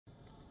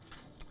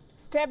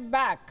Step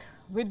back,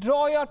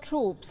 withdraw your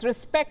troops,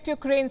 respect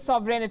Ukraine's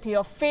sovereignty,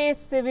 or face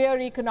severe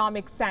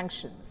economic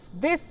sanctions.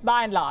 This,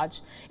 by and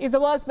large, is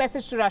the world's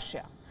message to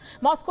Russia.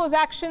 Moscow's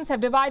actions have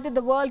divided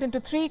the world into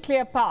three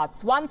clear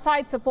paths. One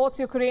side supports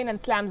Ukraine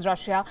and slams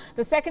Russia.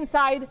 The second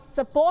side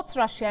supports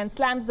Russia and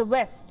slams the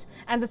West.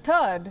 And the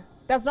third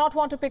does not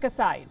want to pick a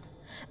side.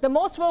 The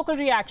most vocal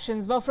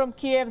reactions were from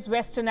Kiev's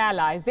Western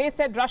allies. They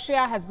said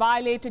Russia has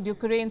violated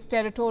Ukraine's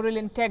territorial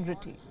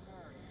integrity.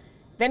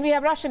 Then we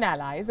have Russian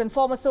allies and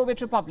former Soviet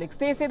republics.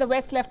 They say the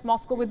West left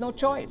Moscow with no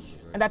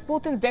choice and that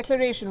Putin's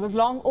declaration was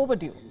long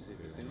overdue.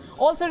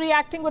 Also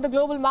reacting with the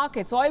global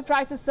markets, oil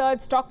prices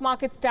surged, stock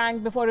markets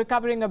tanked before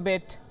recovering a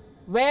bit.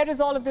 Where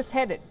is all of this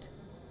headed?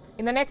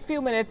 In the next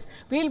few minutes,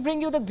 we'll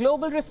bring you the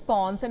global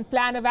response and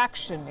plan of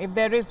action, if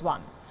there is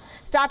one.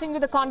 Starting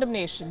with the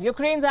condemnation.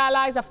 Ukraine's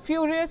allies are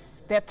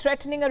furious. They're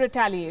threatening a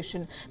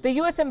retaliation. The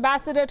U.S.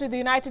 ambassador to the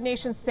United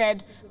Nations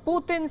said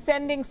Putin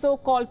sending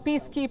so-called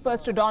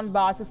peacekeepers to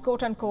Donbass is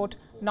quote-unquote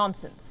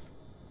nonsense.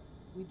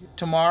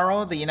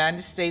 Tomorrow, the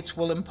United States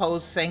will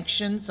impose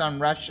sanctions on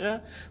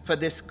Russia for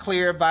this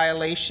clear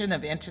violation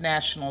of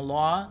international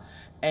law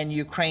and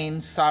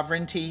Ukraine's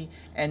sovereignty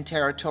and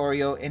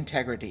territorial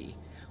integrity.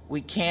 We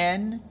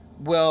can,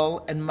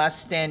 will, and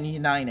must stand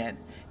united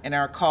in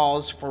our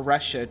calls for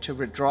Russia to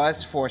withdraw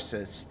its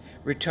forces,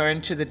 return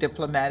to the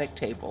diplomatic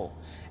table,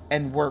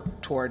 and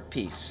work toward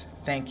peace.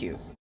 Thank you.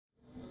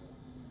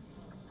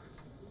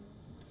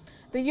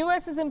 The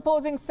U.S. is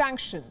imposing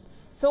sanctions.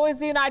 So is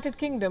the United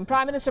Kingdom.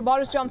 Prime Minister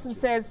Boris Johnson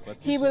says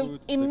he will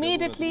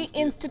immediately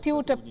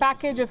institute a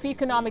package of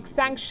economic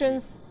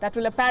sanctions that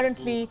will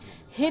apparently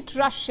hit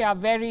Russia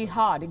very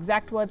hard.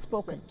 Exact words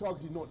spoken.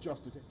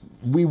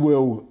 We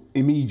will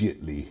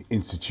immediately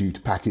institute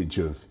a package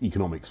of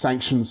economic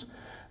sanctions,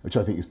 which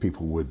I think, as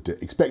people would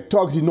expect,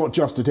 targeted not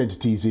just at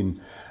entities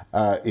in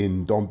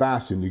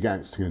Donbass, in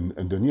Lugansk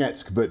and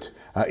Donetsk, but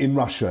in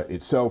Russia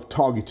itself,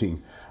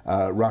 targeting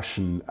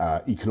Russian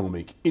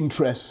economic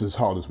interests as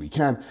hard as we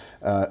can,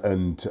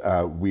 and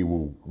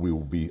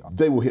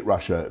they will hit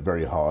Russia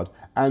very hard.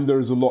 And there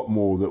is a lot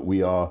more that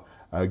we are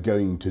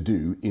going to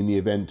do in the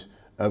event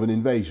of an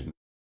invasion.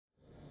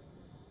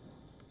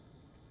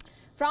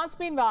 France,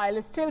 meanwhile,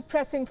 is still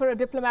pressing for a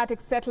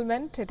diplomatic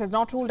settlement. It has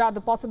not ruled out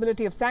the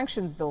possibility of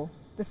sanctions, though.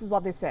 This is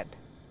what they said.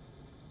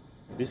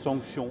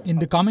 In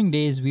the coming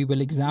days, we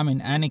will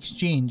examine an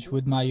exchange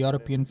with my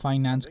European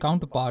finance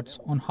counterparts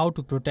on how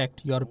to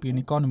protect European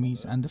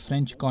economies and the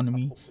French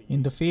economy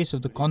in the face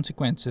of the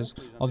consequences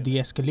of the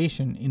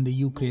escalation in the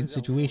Ukraine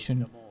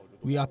situation.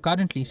 We are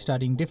currently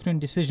studying different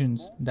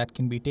decisions that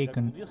can be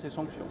taken.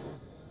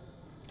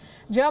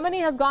 Germany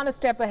has gone a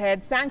step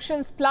ahead.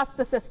 Sanctions plus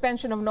the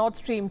suspension of Nord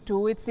Stream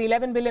 2. It's the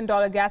 $11 billion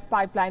gas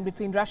pipeline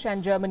between Russia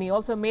and Germany.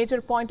 Also a major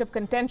point of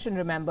contention,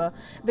 remember.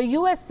 The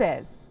US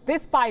says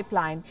this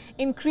pipeline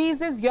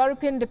increases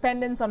European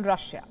dependence on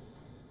Russia.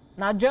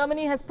 Now,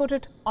 Germany has put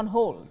it on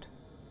hold.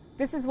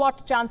 This is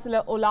what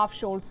Chancellor Olaf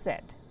Scholz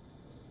said.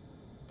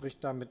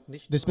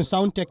 This may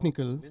sound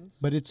technical,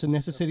 but it's a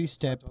necessary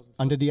step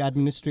under the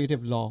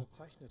administrative law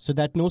so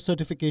that no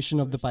certification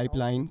of the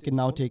pipeline can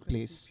now take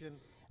place.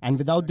 And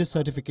without this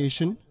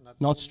certification,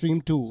 Nord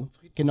Stream 2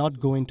 cannot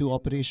go into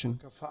operation.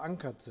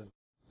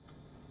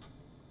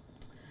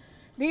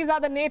 These are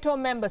the NATO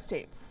member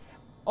states,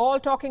 all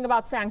talking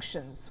about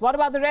sanctions. What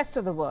about the rest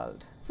of the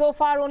world? So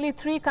far, only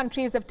 3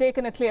 countries have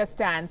taken a clear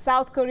stand: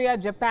 South Korea,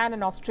 Japan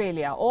and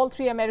Australia. All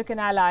 3 American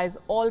allies,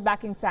 all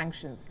backing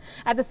sanctions.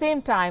 At the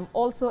same time,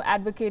 also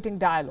advocating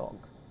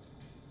dialogue.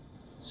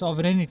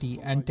 Sovereignty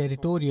and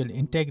territorial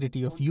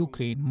integrity of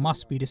Ukraine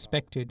must be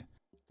respected.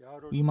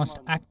 We must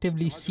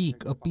actively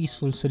seek a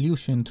peaceful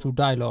solution through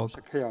dialogue.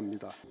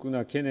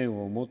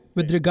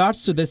 With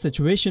regards to this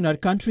situation, our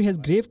country has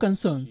grave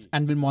concerns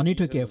and will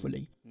monitor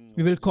carefully.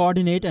 We will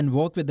coordinate and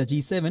work with the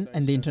G7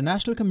 and the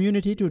international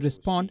community to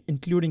respond,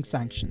 including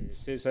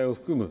sanctions.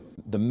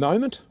 The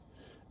moment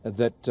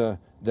that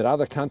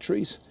other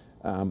countries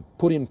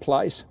put in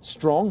place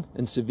strong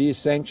and severe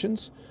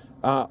sanctions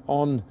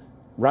on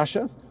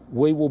Russia,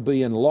 we will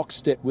be in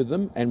lockstep with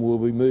them and we'll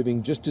be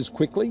moving just as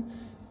quickly.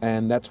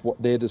 And that's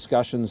what their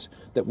discussions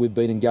that we've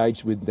been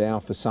engaged with now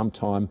for some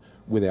time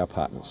with our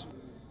partners.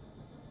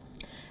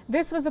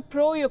 This was the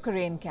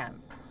pro-Ukraine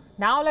camp.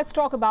 Now let's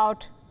talk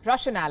about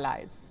Russian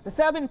allies. The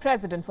Serbian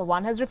president, for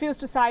one, has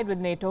refused to side with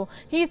NATO.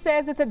 He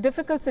says it's a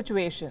difficult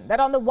situation, that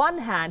on the one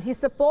hand, he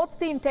supports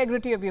the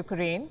integrity of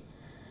Ukraine,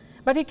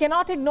 but he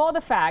cannot ignore the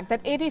fact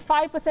that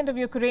 85% of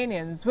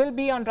Ukrainians will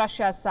be on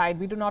Russia's side.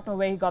 We do not know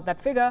where he got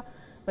that figure,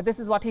 but this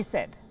is what he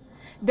said.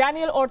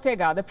 Daniel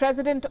Ortega, the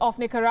president of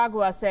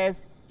Nicaragua,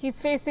 says he's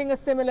facing a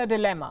similar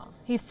dilemma.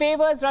 He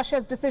favors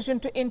Russia's decision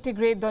to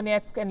integrate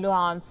Donetsk and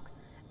Luhansk,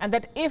 and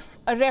that if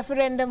a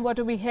referendum were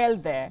to be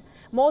held there,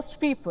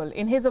 most people,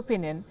 in his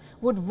opinion,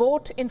 would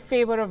vote in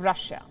favor of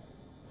Russia.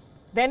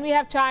 Then we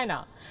have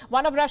China,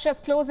 one of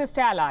Russia's closest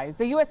allies.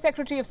 The US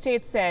Secretary of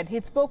State said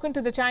he'd spoken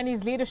to the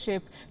Chinese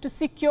leadership to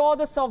secure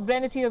the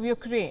sovereignty of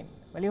Ukraine.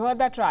 Well, you heard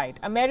that right.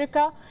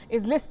 America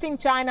is listing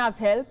China's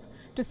help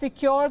to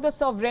secure the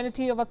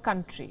sovereignty of a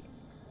country.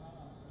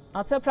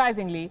 Not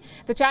surprisingly,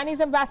 the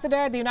Chinese ambassador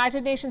at the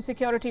United Nations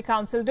Security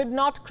Council did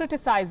not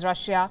criticize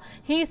Russia.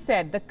 He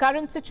said the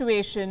current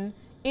situation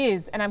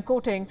is, and I'm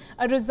quoting,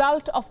 a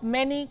result of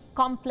many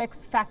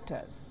complex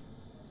factors.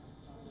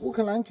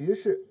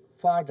 The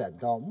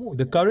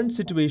current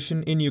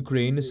situation in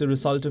Ukraine is a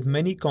result of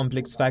many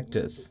complex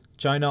factors.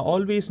 China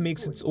always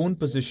makes its own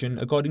position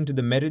according to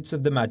the merits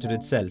of the matter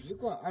itself.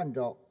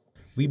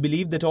 We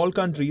believe that all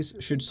countries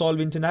should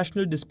solve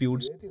international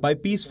disputes by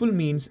peaceful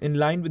means in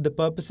line with the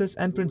purposes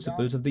and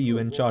principles of the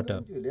UN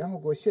Charter.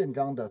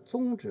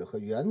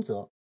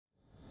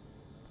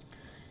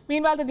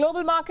 Meanwhile, the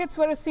global markets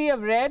were a sea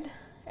of red.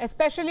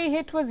 Especially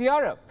hit was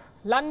Europe.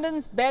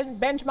 London's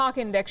benchmark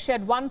index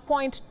shed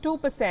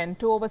 1.2%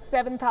 to over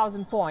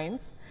 7,000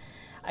 points.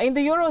 In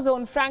the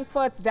Eurozone,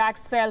 Frankfurt's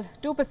DAX fell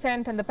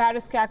 2% and the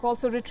Paris CAC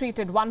also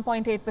retreated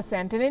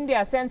 1.8%. In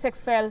India,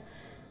 Sensex fell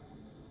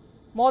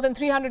more than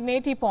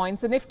 380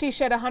 points. The Nifty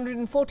shed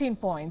 114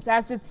 points,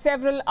 as did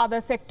several other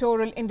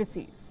sectoral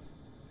indices.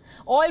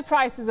 Oil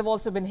prices have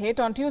also been hit.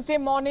 On Tuesday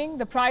morning,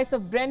 the price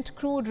of Brent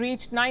crude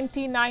reached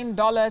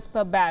 $99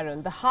 per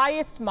barrel, the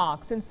highest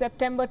mark since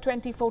September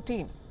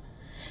 2014.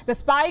 The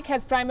spike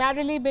has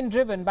primarily been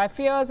driven by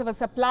fears of a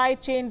supply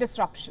chain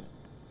disruption.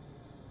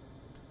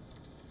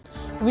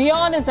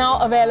 WION is now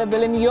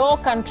available in your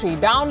country.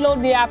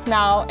 Download the app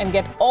now and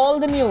get all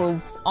the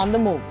news on the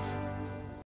move.